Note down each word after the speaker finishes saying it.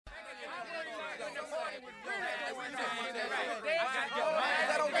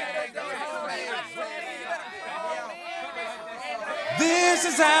This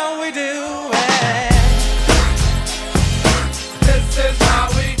is how we do it. This is how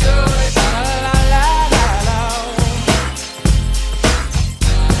we do it. La, la, la, la.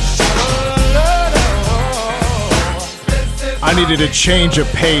 I needed a change of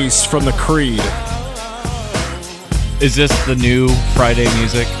pace from the Creed. Is this the new Friday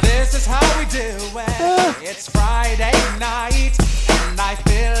music? This is how we do it. It's Friday night, and I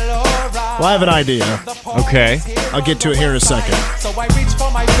feel alright. Well, I have an idea. Okay. I'll get to it here in a second. So I reach for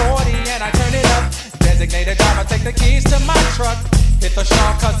my 40 and I turn it up. Designated driver, take the keys to my truck. Hit the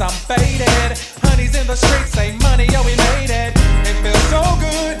shop cause I'm faded. Honey's in the streets, say money, yo, we made it. It feels so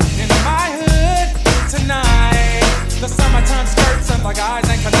good in my hood tonight. The summertime skirts and the guys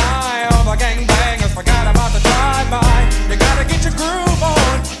ain't canine. All the gangbangers forgot about the drive-by. You gotta get your groove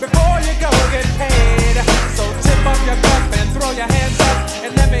on before you go get paid. So tip up your cup and throw your hands up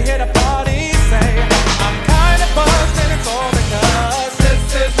and let me hit a party. Say, I'm kinda buzzed and it's all because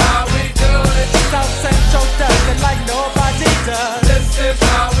This is how we do it. South Central does it like nobody does. This is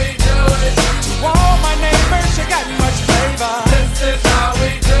how we do it. To all my neighbors, you got much flavor. This is how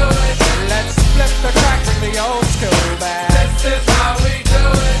we do it. Let's flip the track with the old school band. This is how we do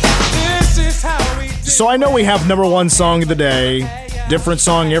it. This is how we do. So I know we have number one song of the day. Different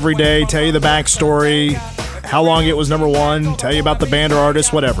song every day. Tell you the backstory. How long it was number one. Tell you about the band or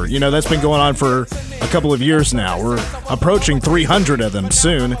artist. Whatever. You know, that's been going on for a couple of years now. We're approaching 300 of them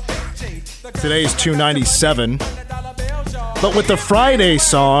soon. Today's 297. But with the Friday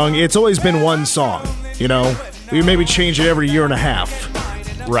song, it's always been one song. You know, we maybe change it every year and a half.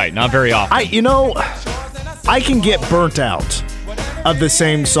 Right, not very often. I can get burnt out of the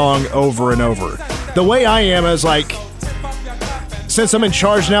same song over and over. The way I am is like, since I'm in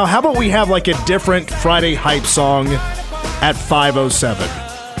charge now, how about we have like a different Friday hype song at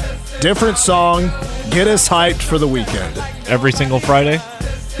 5:07? Different song, get us hyped for the weekend. Every single Friday?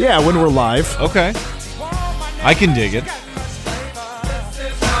 Yeah, when we're live. Okay. I can dig it.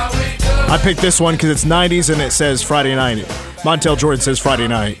 I picked this one because it's 90s and it says Friday night. Montel Jordan says Friday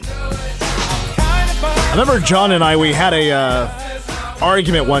night. I remember John and we had a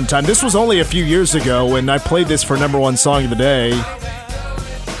argument one time. This was only a few years ago when I played this for number one song of the day.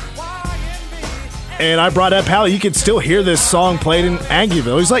 And I brought up how you could still hear this song played in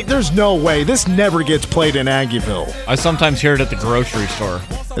Aggieville. He's like, there's no way. This never gets played in Aggieville. I sometimes hear it at the grocery store.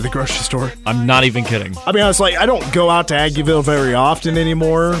 At the grocery store? I'm not even kidding. I mean, I was like, I don't go out to Aggieville very often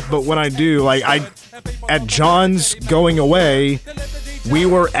anymore, but when I do, like, at John's going away, we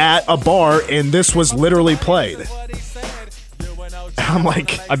were at a bar and this was literally played. I'm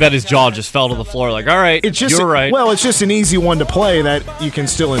like, I bet his jaw just fell to the floor like, all right, it's just, you're right. Well, it's just an easy one to play that you can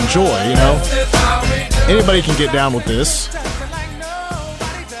still enjoy, you know? Anybody can get down with this.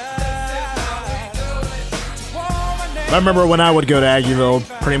 I remember when I would go to Aggieville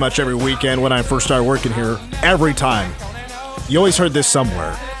pretty much every weekend when I first started working here. Every time. You always heard this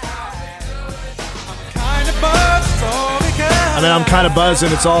somewhere. I mean, I'm kind of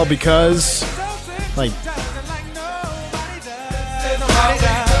buzzing. It's all because, like,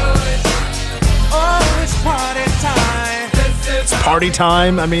 it's party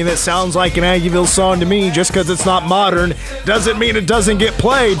time. I mean, it sounds like an Aggieville song to me. Just because it's not modern doesn't mean it doesn't get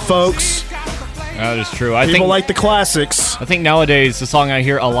played, folks. That is true. People like the classics. I think nowadays the song I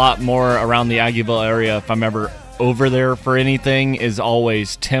hear a lot more around the Aggieville area, if I'm ever over there for anything, is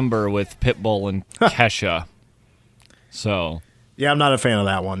always Timber with Pitbull and Kesha. So, yeah, I'm not a fan of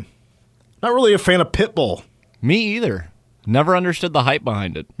that one. Not really a fan of Pitbull. Me either. Never understood the hype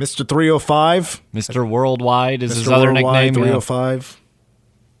behind it. Mr. 305. Mr. Worldwide is Mr. his other Worldwide, nickname. 305.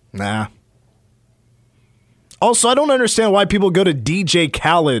 Yeah. Nah. Also, I don't understand why people go to DJ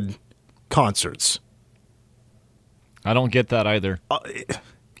Khaled concerts. I don't get that either.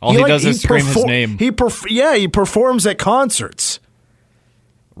 All he does is scream his name. He performs at concerts.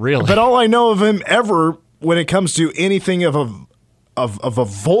 Really? But all I know of him ever, when it comes to anything of a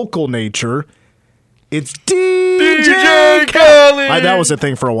vocal nature, it's DJ Khaled. That was a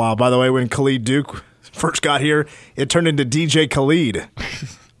thing for a while, by the way. When Khalid Duke first got here, it turned into DJ Khalid,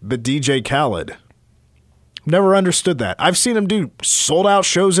 but DJ Khaled. Never understood that. I've seen him do sold-out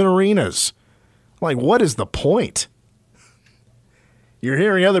shows in arenas. Like, what is the point? You're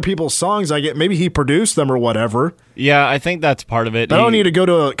hearing other people's songs. I get maybe he produced them or whatever. Yeah, I think that's part of it. But I don't need to go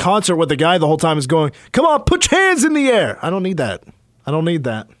to a concert where the guy the whole time is going, come on, put your hands in the air. I don't need that.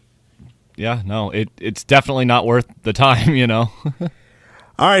 Yeah, no, it's definitely not worth the time, you know.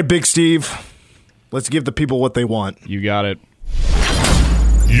 All right, Big Steve. Let's give the people what they want. You got it.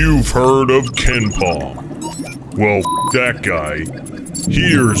 You've heard of MitchPom. Well, that guy.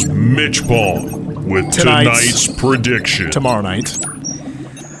 Here's MitchPom with tonight's prediction. Tomorrow night.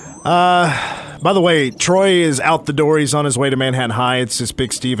 By the way, Troy is out the door. He's on his way to Manhattan High. It's just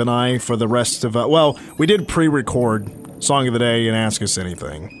Big Steve and I for the rest of... we did pre-record Song of the Day and Ask Us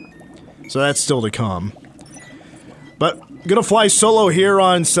Anything. So that's still to come. But gonna fly solo here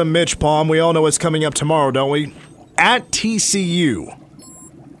on some MitchPom. We all know what's coming up tomorrow, don't we? At TCU.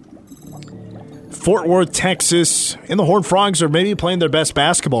 Fort Worth, Texas, and the Horned Frogs are maybe playing their best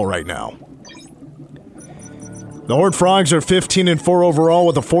basketball right now. The Horned Frogs are 15-4 overall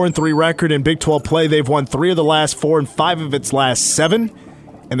with a 4-3 record in Big 12 play. They've won 3 of the last 4 and 5 of its last 7,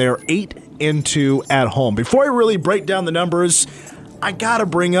 and they are 8-2 at home. Before I really break down the numbers, I gotta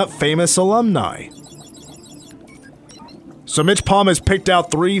bring up famous alumni. So MitchPom has picked out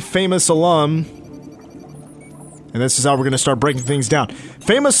 3 famous alum, and this is how we're going to start breaking things down.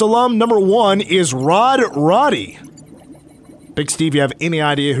 Famous alum number 1 is Rod Roddy. Big Steve, you have any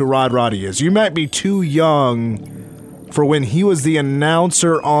idea who Rod Roddy is? You might be too young for when he was the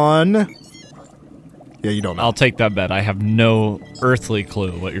announcer on... Yeah, you don't know. I'll take that bet. I have no earthly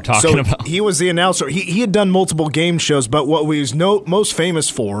clue what you're talking about. He was the announcer. He had done multiple game shows, but what he was most famous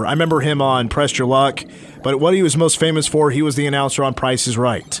for, I remember him on Press Your Luck, but what he was most famous for, he was the announcer on Price is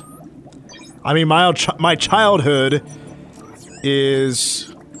Right. I mean, my childhood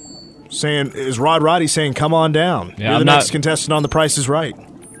is Rod Roddy saying, "Come on down. Yeah, You're the next contestant on The Price is Right."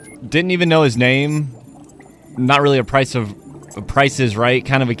 Didn't even know his name. Not really a Price is Right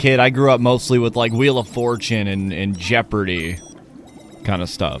kind of a kid. I grew up mostly with like Wheel of Fortune and Jeopardy kind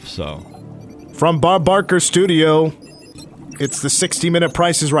of stuff. So, from Bob Barker's studio, it's the 60-minute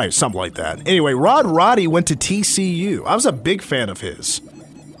Price is Right, something like that. Anyway, Rod Roddy went to TCU. I was a big fan of his.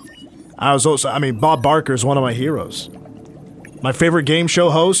 Bob Barker is one of my heroes. My favorite game show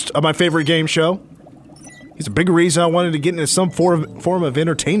host of my favorite game show. He's a big reason I wanted to get into some form of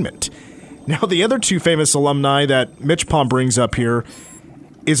entertainment. Now, the other 2 famous alumni that MitchPom brings up here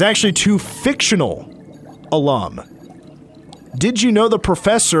is actually 2 fictional alum. Did you know the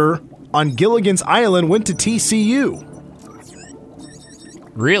professor on Gilligan's Island went to TCU?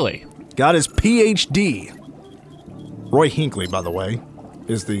 Really? Got his Ph.D. Roy Hinckley, by the way,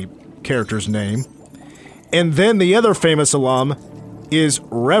 is the character's name. And then the other famous alum is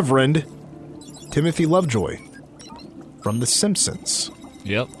Reverend Timothy Lovejoy from The Simpsons.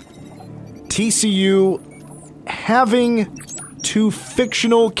 Yep. TCU having 2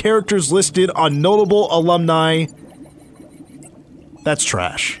 fictional characters listed on notable alumni, that's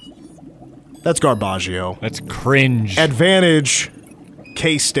trash. That's garbaggio. That's cringe. Advantage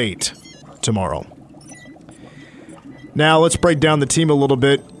K-State tomorrow. Now let's break down the team a little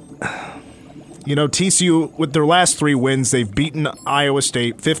bit. You know, TCU, with their last 3 wins, they've beaten Iowa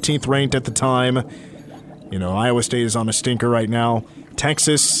State, 15th ranked at the time. You know, Iowa State is on a stinker right now.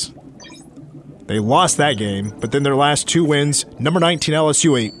 Texas, they lost that game, but then their last 2 wins, number 19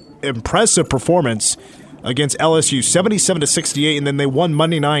 LSU, a impressive performance against LSU, 77-68, and then they won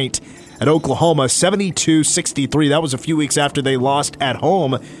Monday night at Oklahoma, 72-63. That was a few weeks after they lost at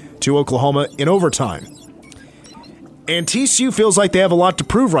home to Oklahoma in overtime. And TCU feels like they have a lot to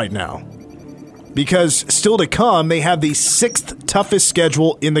prove right now, because still to come, they have the 6th toughest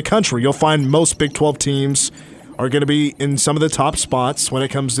schedule in the country. You'll find most Big 12 teams are going to be in some of the top spots when it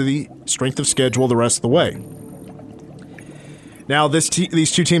comes to the strength of schedule the rest of the way. Now, these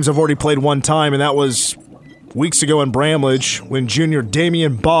 2 teams have already played one time, and that was weeks ago in Bramlage when junior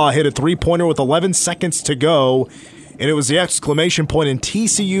Damian Baugh hit a 3-pointer with 11 seconds to go, and it was the exclamation point in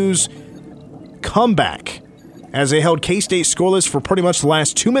TCU's comeback as they held K-State scoreless for pretty much the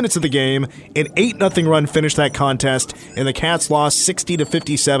last 2 minutes of the game. An 8-0 run finished that contest, and the Cats lost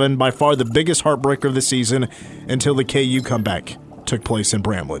 60-57, by far the biggest heartbreaker of the season until the KU comeback took place in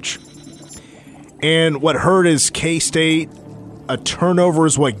Bramlage. And what hurt is K-State, a turnover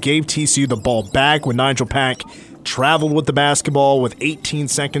is what gave TCU the ball back when Nigel Pack traveled with the basketball with 18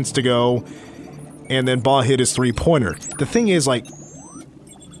 seconds to go, and then Baugh hit his 3-pointer. The thing is, like,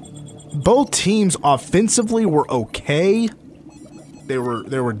 both teams offensively were okay. They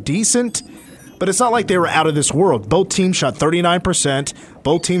were decent, but it's not like they were out of this world. Both teams shot 39%.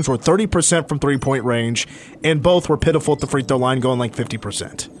 Both teams were 30% from three-point range, and both were pitiful at the free throw line, going like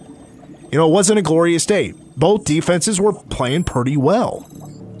 50%. You know, it wasn't a glorious day. Both defenses were playing pretty well.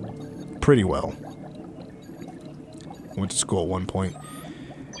 Pretty well. Went to school at one point.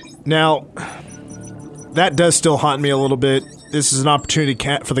 Now, that does still haunt me a little bit. This is an opportunity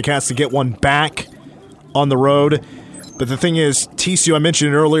for the Cats to get one back on the road. But the thing is, TCU, I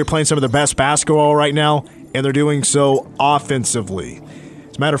mentioned it earlier, playing some of their best basketball right now, and they're doing so offensively.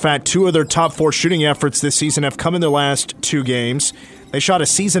 As a matter of fact, 2 of their top 4 shooting efforts this season have come in their last 2 games. They shot a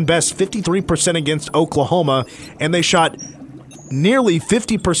season-best 53% against Oklahoma, and they shot nearly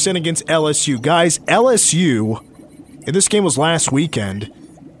 50% against LSU. Guys, LSU, and this game was last weekend,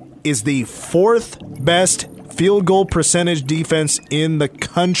 is the 4th best field goal percentage defense in the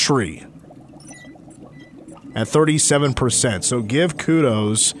country at 37%. So give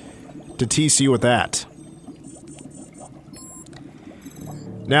kudos to TCU with that.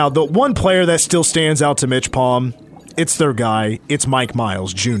 Now, the one player that still stands out to MitchPom, it's their guy. It's Mike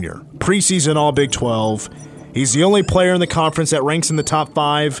Miles Jr. Preseason All Big 12. He's the only player in the conference that ranks in the top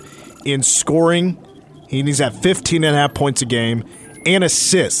 5 in scoring. He's at 15.5 points a game and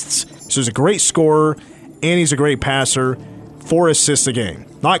assists. So he's a great scorer, and he's a great passer. 4 assists a game.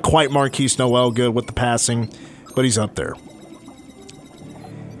 Not quite Marquise Noel good with the passing, but he's up there.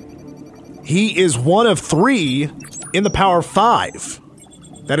 He is one of 3 in the Power 5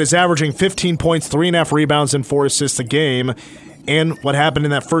 that is averaging 15 points, 3.5 rebounds, and 4 assists a game. And what happened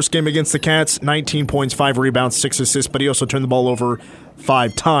in that first game against the Cats, 19 points, 5 rebounds, 6 assists, but he also turned the ball over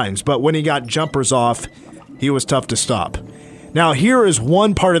 5 times. But when he got jumpers off, he was tough to stop. Now, here is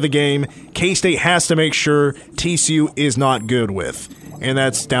one part of the game K-State has to make sure TCU is not good with, and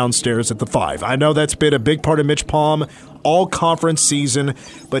that's downstairs at the 5. I know that's been a big part of MitchPom all conference season,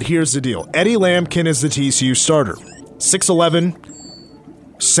 but here's the deal. Eddie Lampkin is the TCU starter.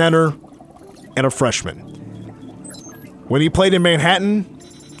 6'11", center, and a freshman. When he played in Manhattan,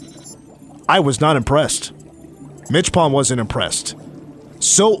 I was not impressed. MitchPom wasn't impressed.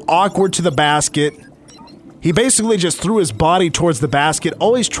 So awkward to the basket. He basically just threw his body towards the basket,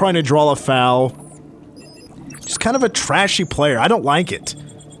 always trying to draw a foul. Just kind of a trashy player. I don't like it.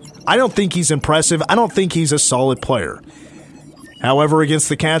 I don't think he's impressive. I don't think he's a solid player. However, against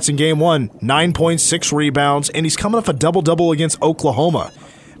the Cats in Game 1, 9.6 rebounds, and he's coming off a double-double against Oklahoma.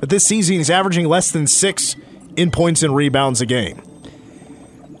 But this season, he's averaging less than 6 in points and rebounds a game.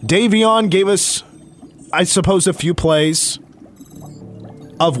 Davion gave us, I suppose, a few plays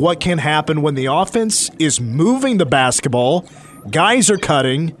of what can happen when the offense is moving the basketball. Guys are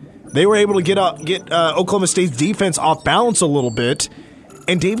cutting. They were able to get Oklahoma State's defense off balance a little bit,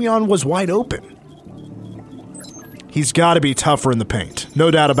 and Davion was wide open. He's got to be tougher in the paint, no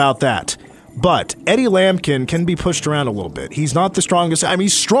doubt about that. But Eddie Lampkin can be pushed around a little bit. He's not the strongest. I mean,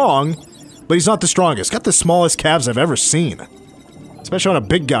 he's strong, but he's not the strongest. Got the smallest calves I've ever seen, especially on a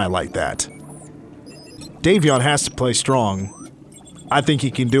big guy like that. Davion has to play strong. I think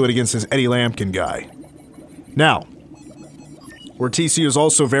he can do it against this Eddie Lampkin guy. Now, where TCU is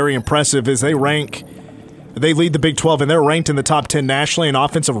also very impressive is they lead the Big 12, and they're ranked in the top 10 nationally in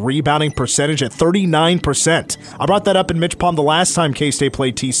offensive rebounding percentage at 39%. I brought that up in MitchPom the last time K-State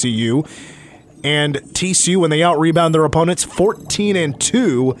played TCU. And TCU, when they out-rebound their opponents,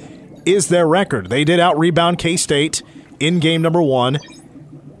 14-2 is their record. They did out-rebound K-State in game number 1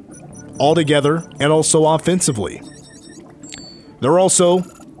 altogether and also offensively. They're also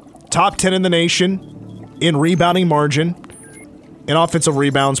top 10 in the nation in rebounding margin and offensive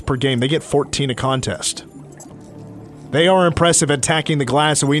rebounds per game. They get 14 a contest. They are impressive at attacking the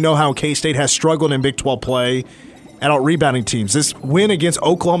glass, and we know how K-State has struggled in Big 12 play at out-rebounding teams. This win against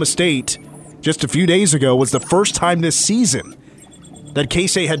Oklahoma State just a few days ago was the first time this season that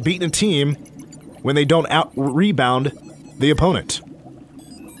K-State had beaten a team when they don't out-rebound the opponent.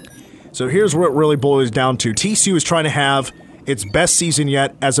 So here's what it really boils down to. TCU is trying to have its best season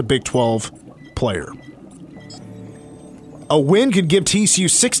yet as a Big 12 player. A win could give TCU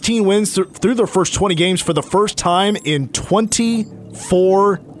 16 wins through their first 20 games for the first time in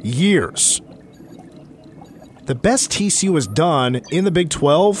 24 years. The best TCU has done in the Big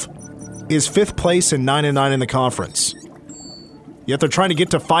 12 is 5th place and 9-9 in the conference. Yet they're trying to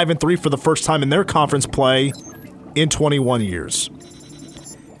get to 5-3 for the first time in their conference play in 21 years.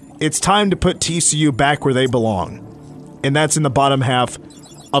 It's time to put TCU back where they belong, and that's in the bottom half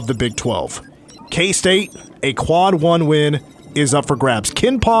of the Big 12. K-State, a quad 1 win, is up for grabs.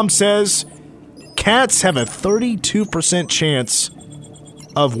 KenPom says Cats have a 32% chance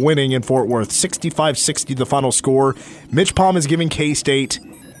of winning in Fort Worth. 65-60 the final score. MitchPom is giving K-State,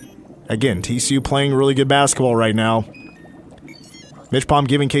 again, TCU playing really good basketball right now. MitchPom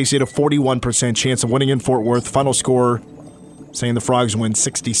giving K-State a 41% chance of winning in Fort Worth. Final score saying the Frogs win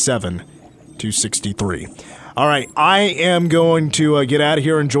 67-63. All right, I am going to get out of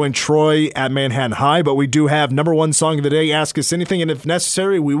here and join Troy at Manhattan High, but we do have number 1 song of the day, Ask Us Anything, and if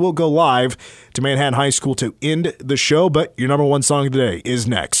necessary, we will go live to Manhattan High School to end the show, but your number 1 song of the day is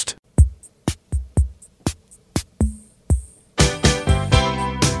next.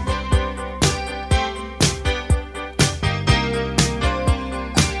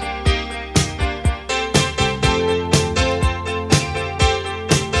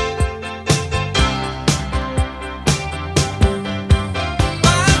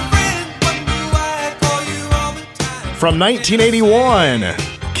 from 1981,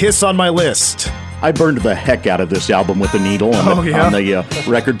 Kiss on My List. I burned the heck out of this album with the needle on the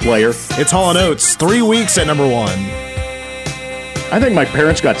record player. It's Hall & Oates, 3 weeks at number 1. I think my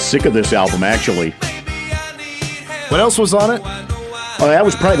parents got sick of this album, actually. What else was on it? Oh, that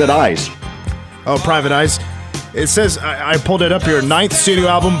was Private Eyes. Oh, Private Eyes. It says, I pulled it up here, 9th studio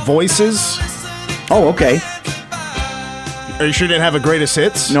album, Voices. Oh, okay. Are you sure you didn't have a greatest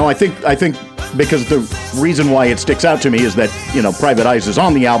hits? No, I think because the reason why it sticks out to me is that, Private Eyes is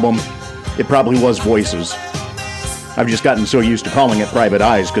on the album. It probably was Voices. I've just gotten so used to calling it Private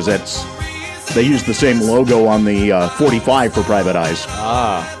Eyes because they use the same logo on the 45 for Private Eyes.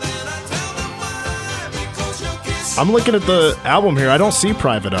 I'm looking at the album here. I don't see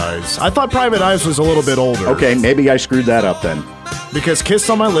Private Eyes. I thought Private Eyes was a little bit older. Okay, maybe I screwed that up then. Because Kiss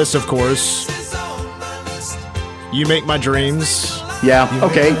on My List, of course. You Make My Dreams. Yeah,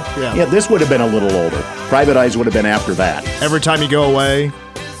 okay. Yeah. This would have been a little older. Private Eyes would have been after that. Every Time You Go Away.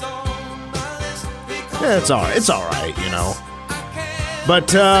 Yeah, it's all right, But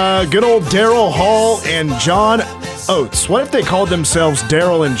good old Daryl Hall and John Oates. What if they called themselves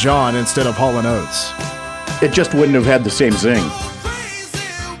Daryl and John instead of Hall and Oates? It just wouldn't have had the same zing.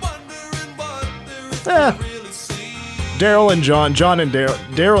 Daryl and John,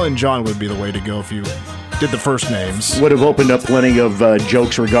 Daryl and John would be the way to go if you did the first names. Would have opened up plenty of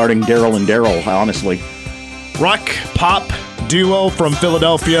jokes regarding Daryl and Daryl, honestly. Rock pop duo from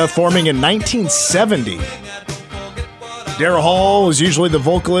Philadelphia, forming in 1970. Daryl Hall is usually the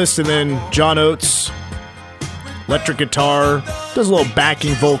vocalist, and then John Oates, electric guitar, does a little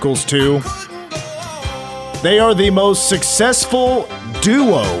backing vocals too. They are the most successful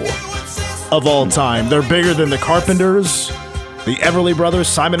duo of all time. They're bigger than the Carpenters, the Everly Brothers,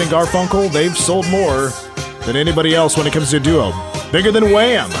 Simon and Garfunkel. They've sold more than anybody else when it comes to duo. Bigger than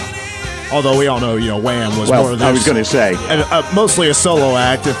Wham! Although we all know, Wham was more than I was going to say. Mostly a solo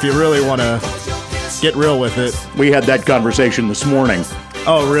act, if you really want to get real with it. We had that conversation this morning.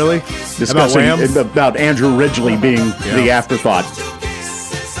 Oh, really? Discussing about Andrew Ridgeley being the afterthought.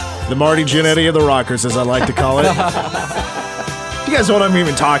 The Marty Jannetty of the Rockers, as I like to call it. You guys know what I'm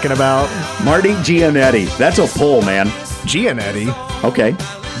even talking about? Marty Giannetti. That's a pull, man. Giannetti? Okay.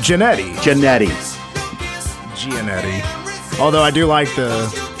 Jannetty. Giannetti. Although I do like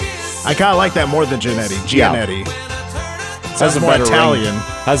I kind of like that more than Jannetty. Giannetti. Yeah. Sounds more Italian.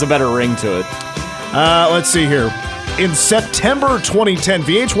 Has a better ring to it. Let's see here. In September 2010,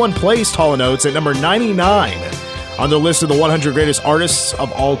 VH1 placed Hall & Oates at number 99 on the list of the 100 greatest artists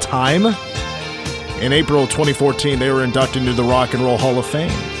of all time. In April 2014, they were inducted into the Rock and Roll Hall of Fame.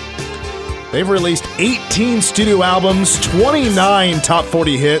 They've released 18 studio albums, 29 top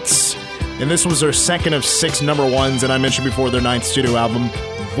 40 hits, and this was their second of 6 number ones, and I mentioned before their 9th studio album,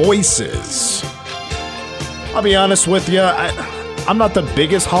 Voices. I'll be honest with you, I'm not the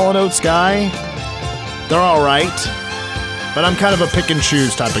biggest Hall & Oates guy. They're all right, but I'm kind of a pick and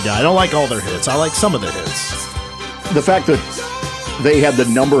choose type of guy. I don't like all their hits. I like some of their hits. The fact that they had the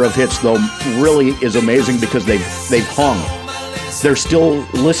number of hits, though, really is amazing because they've hung. They're still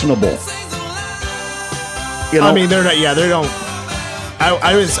listenable. I mean, they're not. Yeah, they don't.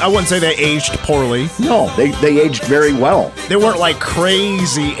 I wouldn't say they aged poorly. No, they aged very well. They weren't like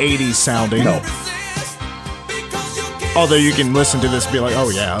crazy 80s sounding. No. Although you can listen to this and be like, oh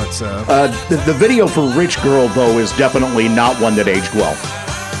yeah, it's the video for Rich Girl, though, is definitely not one that aged well.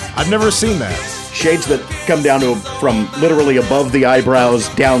 I've never seen that. Shades that come down to from literally above the eyebrows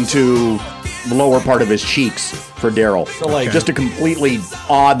down to the lower part of his cheeks for Daryl. So just a completely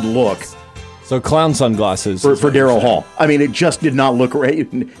odd look. So clown sunglasses for Daryl Hall. I mean, it just did not look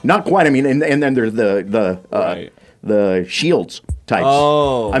right. Not quite. I mean, and then there's the Shields types.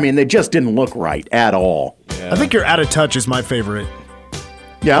 Oh. I mean, they just didn't look right at all. Yeah. I think You're Out of Touch is my favorite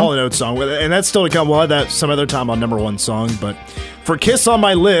Hall & Oates song, and that's still to come. We'll have that some other time on number one song. But for Kiss on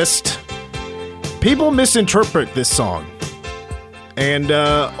My List, people misinterpret this song, and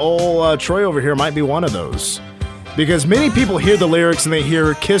Troy over here might be one of those, because many people hear the lyrics and they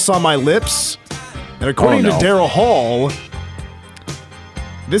hear "Kiss on My Lips," and according to Daryl Hall,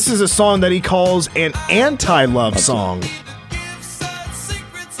 this is a song that he calls an anti-love song.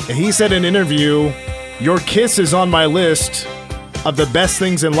 And he said in an interview, "Your kiss is on my list of the best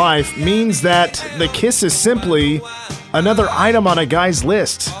things in life," means that the kiss is simply another item on a guy's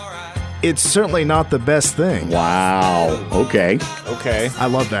list. It's certainly not the best thing. Wow. Okay. I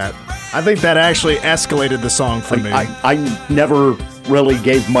love that. I think that actually escalated the song for me. I never really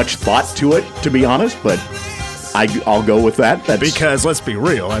gave much thought to it, to be honest, but I'll go with that. Because let's be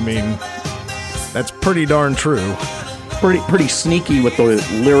real. I mean, that's pretty darn true. Pretty sneaky with the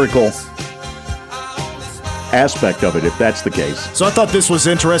lyrical. aspect of it, if that's the case. So I thought this was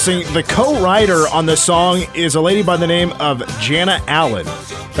interesting. The co-writer on the song is a lady by the name of Jana Allen.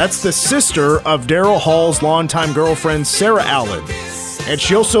 That's the sister of Daryl Hall's longtime girlfriend, Sarah Allen. And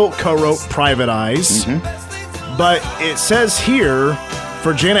she also co-wrote Private Eyes. But it says here,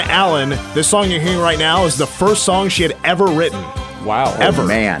 for Jana Allen, this song you're hearing right now is the first song she had ever written. Wow. Ever. Oh,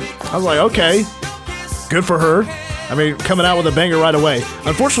 man. I was like, okay, good for her. I mean, coming out with a banger right away.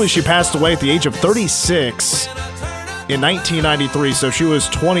 Unfortunately, she passed away at the age of 36 in 1993, so she was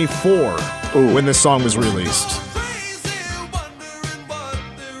 24 when this song was released.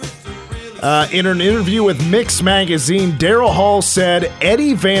 In an interview with Mix Magazine, Daryl Hall said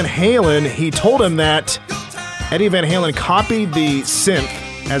Eddie Van Halen, he told him that Eddie Van Halen copied the synth,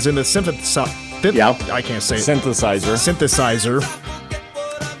 as in the I can't say it. Synthesizer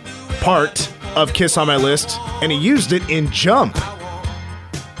part of Kiss on My List, and he used it in Jump.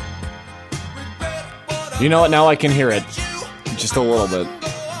 You know what? Now I can hear it. Just a little bit.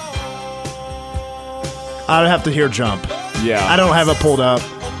 I'd have to hear Jump. Yeah. I don't have it pulled up,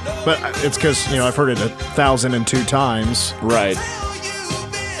 but it's because, I've heard it 1,002 times. Right.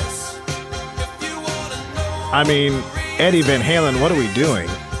 I mean, Eddie Van Halen, what are we doing?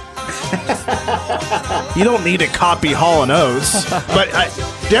 You don't need to copy Hall & Oates. But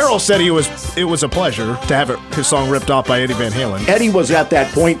Daryl said it was a pleasure to have his song ripped off by Eddie Van Halen. Eddie was at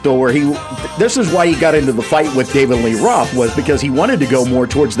that point, though, where this is why he got into the fight with David Lee Roth, was because he wanted to go more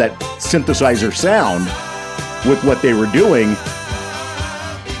towards that synthesizer sound with what they were doing,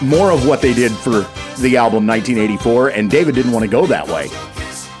 more of what they did for the album 1984, and David didn't want to go that way.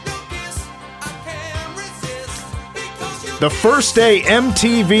 The first day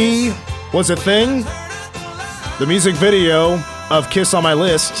MTV was a thing, the music video of Kiss on My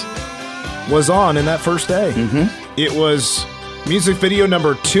List was on in that first day. It was music video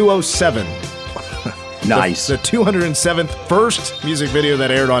number 207. Nice. The 207th first music video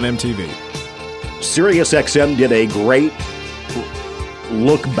that aired on MTV. SiriusXM did a great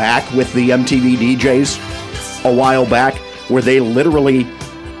look back with the MTV DJs a while back, where they literally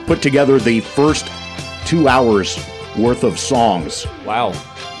put together the first 2 hours worth of songs. Wow.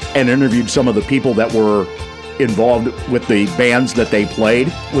 And interviewed some of the people that were involved with the bands that they played.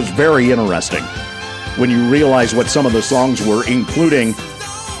 It was very interesting when you realize what some of the songs were, including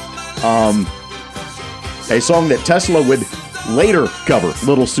a song that Tesla would later cover,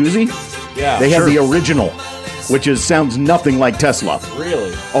 Little Susie. Yeah, they had the original, which sounds nothing like Tesla.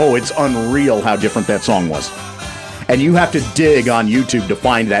 Really? Oh, it's unreal how different that song was. And you have to dig on YouTube to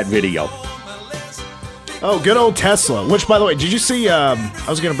find that video. Oh, good old Tesla. Which, by the way, did you see? I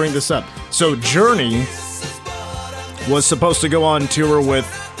was going to bring this up. So Journey was supposed to go on tour with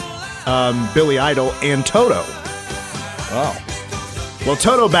Billy Idol and Toto. Wow. Well,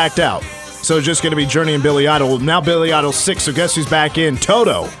 Toto backed out. So it's just going to be Journey and Billy Idol. Now Billy Idol's sick, so guess who's back in?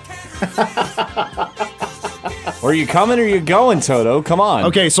 Toto. Are you coming or you going, Toto? Come on.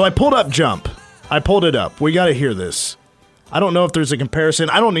 Okay, so I pulled up Jump. I pulled it up. We got to hear this. I don't know if there's a comparison.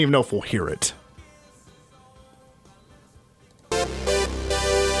 I don't even know if we'll hear it.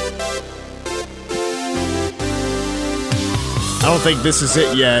 I don't think this is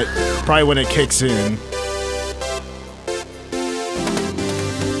it yet. Probably when it kicks in.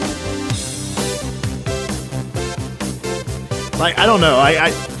 Like, I don't know.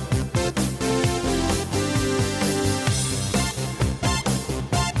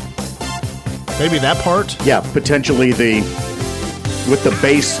 Maybe that part? Yeah, potentially with the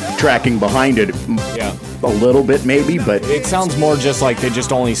bass tracking behind it. Yeah. A little bit maybe, but It sounds more just like they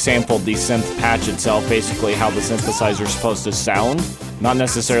just only sampled the synth patch itself, basically how the synthesizer's supposed to sound, not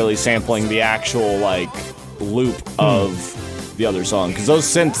necessarily sampling the actual, loop of the other song, because those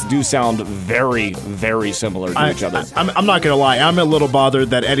synths do sound very, very similar to each other. I'm not going to lie. I'm a little bothered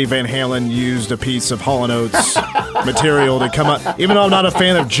that Eddie Van Halen used a piece of Hall & Oates material to come up. Even though I'm not a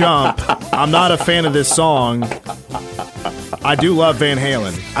fan of Jump, I'm not a fan of this song. I do love Van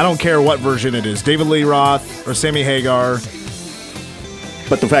Halen. I don't care what version it is, David Lee Roth or Sammy Hagar.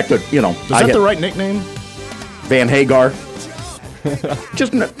 but the fact that, Is that the right nickname? Van Hagar.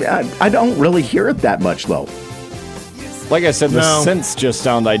 I don't really hear it that much, though. Like I said, the synths just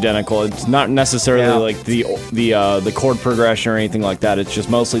sound identical. It's not necessarily like the chord progression or anything like that. It's just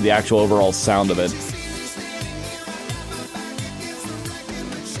mostly the actual overall sound of it.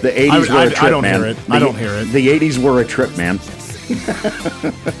 The 80s were a trip, I don't man. hear it. I don't hear it. The 80s were a trip, man.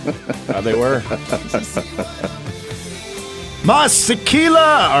 They were. Mas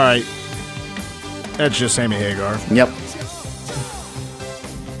Tequila! All right. That's just Sammy Hagar. Yep.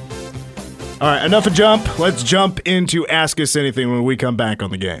 All right, enough of Jump. Let's jump into Ask Us Anything when we come back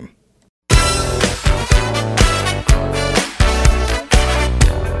on the game.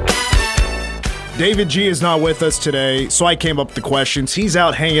 David G is not with us today, so I came up with the questions. He's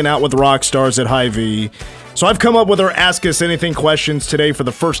out hanging out with rock stars at Hy-Vee. So I've come up with our Ask Us Anything questions today for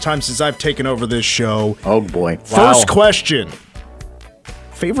the first time since I've taken over this show. Oh, boy. First question.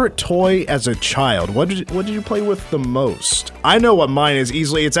 Favorite toy as a child? What did you play with the most? I know what mine is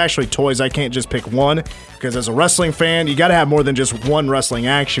easily. It's actually toys. I can't just pick one because as a wrestling fan, you got to have more than just one wrestling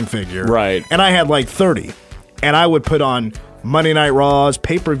action figure. Right. And I had like 30. And I would put on Monday Night Raws,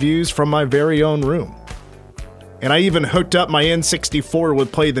 pay-per-views from my very own room. And I even hooked up my N64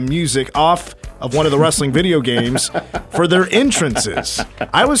 would play the music off of one of the wrestling video games for their entrances.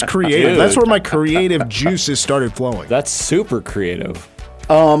 I was creative. Dude. That's where my creative juices started flowing. That's super creative.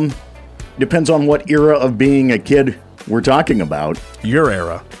 Depends on what era of being a kid we're talking about. Your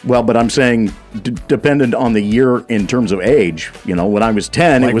era. Well, but I'm saying dependent on the year in terms of age. You know, when I was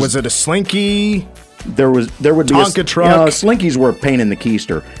 10, Like, it was was it a Slinky? there would be Tonka truck? You know, Slinkies were a pain in the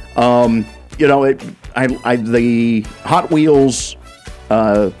keister. You know, the Hot Wheels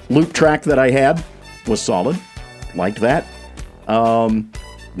loop track that I had was solid. Liked that.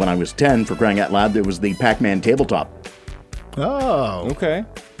 When I was 10, for crying out loud, there was the Pac-Man tabletop. Oh. Okay.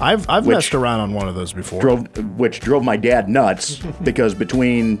 I've messed around on one of those before. Which drove my dad nuts because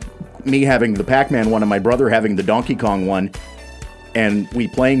between me having the Pac-Man one and my brother having the Donkey Kong one, and we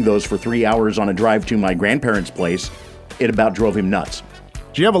playing those for 3 hours on a drive to my grandparents' place, it about drove him nuts.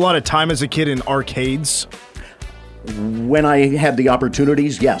 Do you have a lot of time as a kid in arcades? When I had the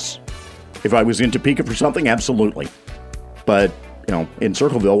opportunities, yes. If I was in Topeka for something, absolutely. But, you know, in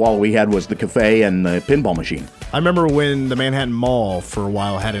Circleville, all we had was the cafe and the pinball machine. I remember when the Manhattan Mall for a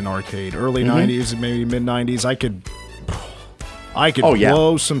while had an arcade. Early 90s, maybe mid-90s. I could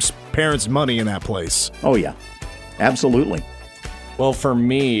blow some parents' money in that place. Oh, yeah. Absolutely. Well, for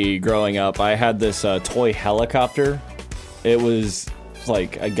me, growing up, I had this toy helicopter. It was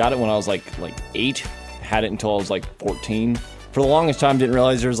like, I got it when I was like 8. Had it until I was like 14. For the longest time, didn't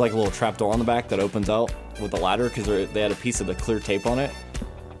realize there was like a little trap door on the back that opens out with a ladder because they had a piece of the clear tape on it.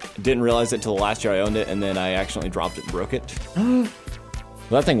 Didn't realize it until the last year I owned it, and then I accidentally dropped it and broke it.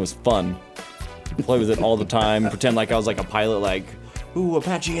 That thing was fun. Play with it all the time. Pretend like I was like a pilot, like, ooh,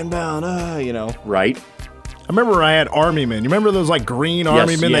 Apache inbound, you know. Right. I remember I had Army Men. You remember those like green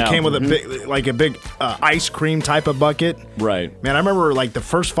Army Men that came with a big ice cream type of bucket? Right. Man, I remember like the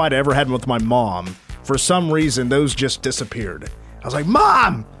first fight I ever had with my mom. For some reason, those just disappeared. I was like,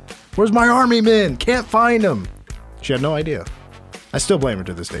 Mom, where's my Army Men? Can't find them. She had no idea. I still blame her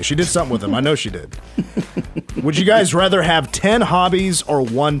to this day. She did something with them. I know she did. Would you guys rather have 10 hobbies or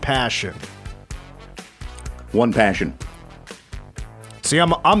one passion? One passion. See,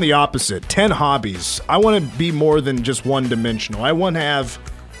 I'm the opposite. 10 hobbies. I want to be more than just one-dimensional. I want to have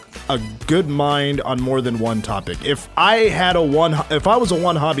a good mind on more than one topic. If I was a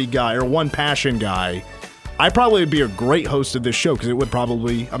one hobby guy or one passion guy, I probably would be a great host of this show because it would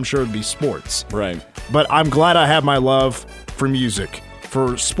probably, I'm sure it'd be sports. Right. But I'm glad I have my love for music,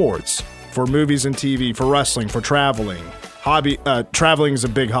 for sports, for movies and TV, for wrestling, for traveling. Traveling is a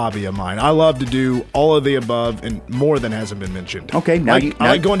big hobby of mine. I love to do all of the above and more than hasn't been mentioned. Okay, I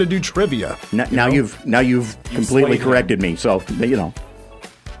like going to do trivia. Now you've completely corrected me. So you know.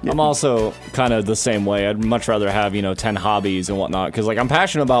 I'm also kind of the same way. I'd much rather have 10 hobbies and whatnot because like I'm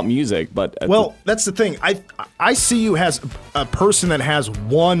passionate about music, but that's the thing. I see you as a person that has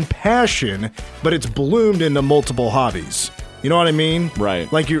one passion, but it's bloomed into multiple hobbies. You know what I mean?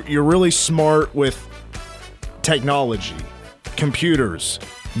 Right. Like you're really smart with technology, computers,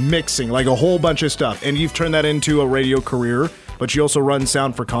 mixing, like a whole bunch of stuff, and you've turned that into a radio career. But you also run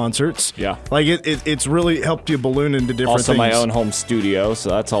sound for concerts. Yeah. Like it's really helped you balloon into different also things. my own home studio,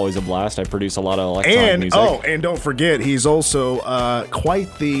 so that's always a blast. I produce a lot of electronic music. And don't forget, he's also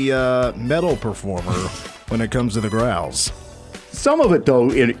quite the metal performer when it comes to the growls. Some of it,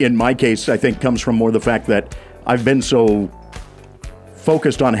 though, in my case, I think comes from more the fact that I've been so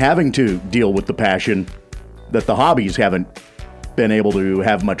focused on having to deal with the passion that the hobbies haven't been able to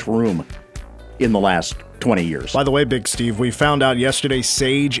have much room in the last 20 years. By the way, Big Steve, we found out yesterday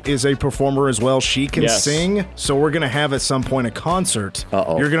Sage is a performer as well. She can sing, so we're going to have at some point a concert.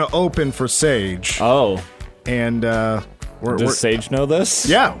 Uh-oh. You're going to open for Sage. Oh. And does Sage know this?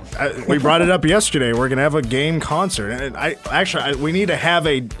 Yeah. We brought it up yesterday. We're going to have a game concert. And we need to have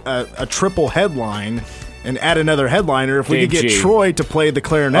a triple headline and add another headliner if we could get Troy to play the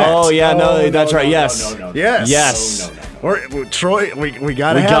clarinet. Oh, yeah, that's right. Yes. No. Yes. Troy, we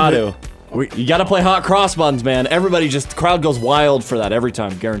got to have it. You got to play Hot Cross Buns, man. The crowd goes wild for that every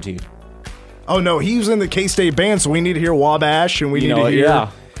time, guaranteed. Oh, no, he was in the K-State band, so we need to hear Wabash, and we need to hear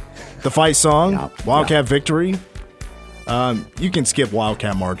the fight song, Wildcat Victory. You can skip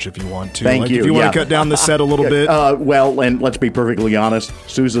Wildcat March if you want to. Thank you. If you want yeah. to cut down the set a little bit. Well, and let's be perfectly honest,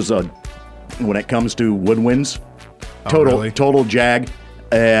 Sousa's when it comes to woodwinds, really? total jag,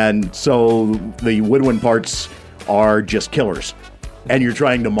 and so the woodwind parts are just killers. And you're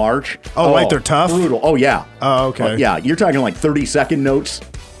trying to march. Oh, right, they're tough? Brutal. Oh, yeah. Oh, okay. Yeah, you're talking like 30-second notes.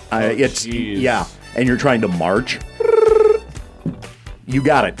 Jeez. Yeah, and you're trying to march. You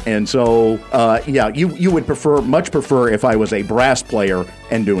got it. And so, you would much prefer if I was a brass player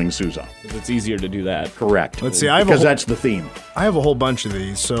and doing Sousa. It's easier to do that. Correct. Let's see, because that's the theme. I have a whole bunch of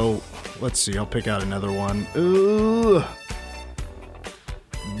these, so let's see. I'll pick out another one. Ooh.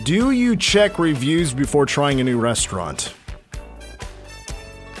 Do you check reviews before trying a new restaurant?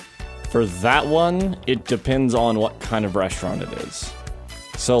 For that one, it depends on what kind of restaurant it is.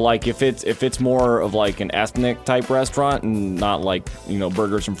 So, like, if it's more of like an ethnic type restaurant and not like,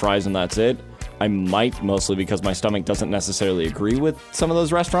 burgers and fries and that's it, I might, mostly because my stomach doesn't necessarily agree with some of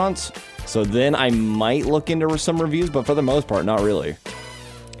those restaurants. So then I might look into some reviews, but for the most part, not really.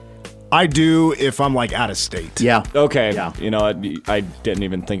 I do if I'm like out of state. Yeah. Okay. Yeah. I didn't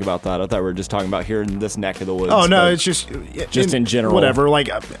even think about that. I thought we were just talking about here in this neck of the woods. Oh, no, but it's just in general. Whatever. Like,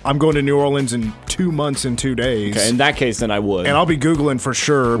 I'm going to New Orleans in 2 months and 2 days. Okay, in that case, then I would. And I'll be Googling for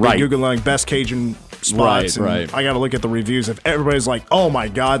sure. Right. Be Googling like best Cajun spots. Right. I got to look at the reviews. If everybody's like, oh my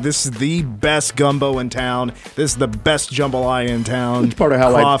God, this is the best gumbo in town. This is the best jambalaya in town. It's part of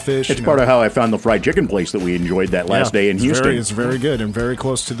how Crawfish. part of how I found the fried chicken place that we enjoyed that last day in Houston. It's very good and very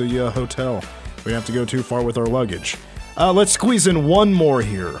close to the hotel. We have to go too far with our luggage. Let's squeeze in one more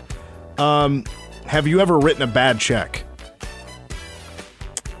here. Have you ever written a bad check?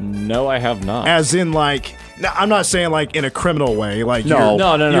 No, I have not. As in, like, now, I'm not saying like in a criminal way. Like, No.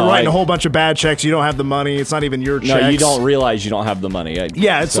 You're writing a whole bunch of bad checks. You don't have the money. It's not even your checks. No, you don't realize you don't have the money.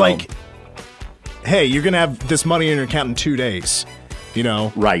 It's like, hey, you're gonna have this money in your account in 2 days.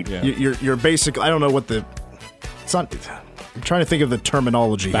 Right. Yeah. You're basically. I don't know what the. It's not. I'm trying to think of the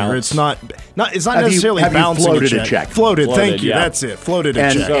terminology here. It's not. It's not necessarily have you bouncing floated a a check. check? Floated. Thank you. yeah. That's it. Floated a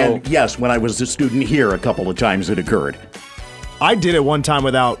And, check. and yes, when I was a student here, a couple of times it occurred. I did it one time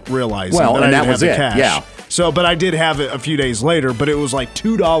without realizing. Well, that and I that didn't was have the it, cash. yeah. So, but I did have it a few days later. But it was like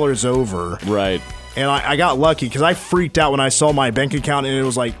 $2 over. Right. And I got lucky because I freaked out when I saw my bank account and it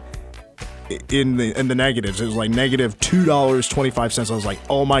was like in the negatives. It was like negative $2.25. I was like,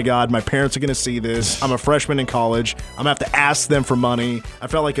 oh my God, my parents are gonna see this. I'm a freshman in college. I'm gonna have to ask them for money. I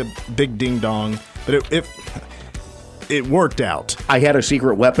felt like a big ding dong, but it worked out. I had a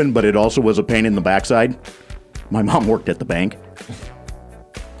secret weapon, but it also was a pain in the backside. My mom worked at the bank,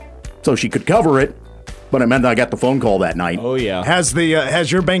 so she could cover it, but it meant I got the phone call that night. Oh, yeah.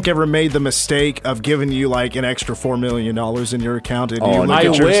 Has your bank ever made the mistake of giving you like an extra $4 million in your account? And I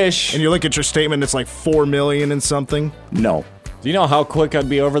wish. And you look at your statement, it's like $4 million and something. No. Do you know how quick I'd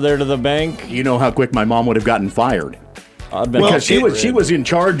be over there to the bank? You know how quick my mom would have gotten fired? I'd been Because she was in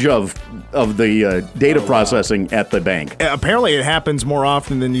charge of the data processing at the bank. Apparently, it happens more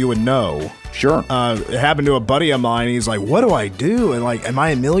often than you would know. Sure. It happened to a buddy of mine. He's like, "What do I do?" And like, "Am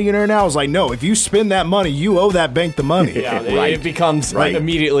I a millionaire now?" I was like, "No. If you spend that money, you owe that bank the money." Yeah, Right. it becomes Right.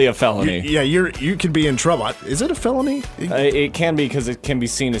 immediately a felony. Yeah, you could be in trouble. Is it a felony? It can be because it can be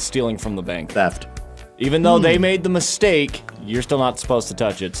seen as stealing from the bank. Theft. Even though they made the mistake, you're still not supposed to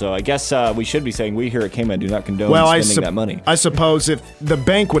touch it. So I guess we should be saying we here at K-Man do not condone spending that money. I suppose if the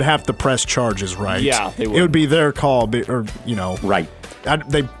bank would have to press charges, right? Yeah, they would. It would be their call, or Right.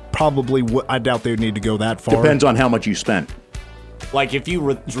 they probably would. I doubt they would need to go that far. Depends on how much you spent. Like, if you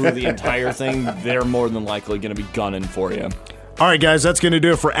withdrew the entire thing, they're more than likely going to be gunning for you. All right, guys, that's going to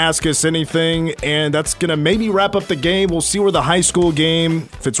do it for Ask Us Anything, and that's going to maybe wrap up the game. We'll see where the high school game,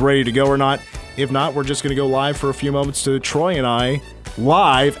 if it's ready to go or not. If not, we're just going to go live for a few moments to Troy and I,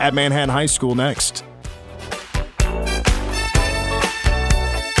 live at Manhattan High School next.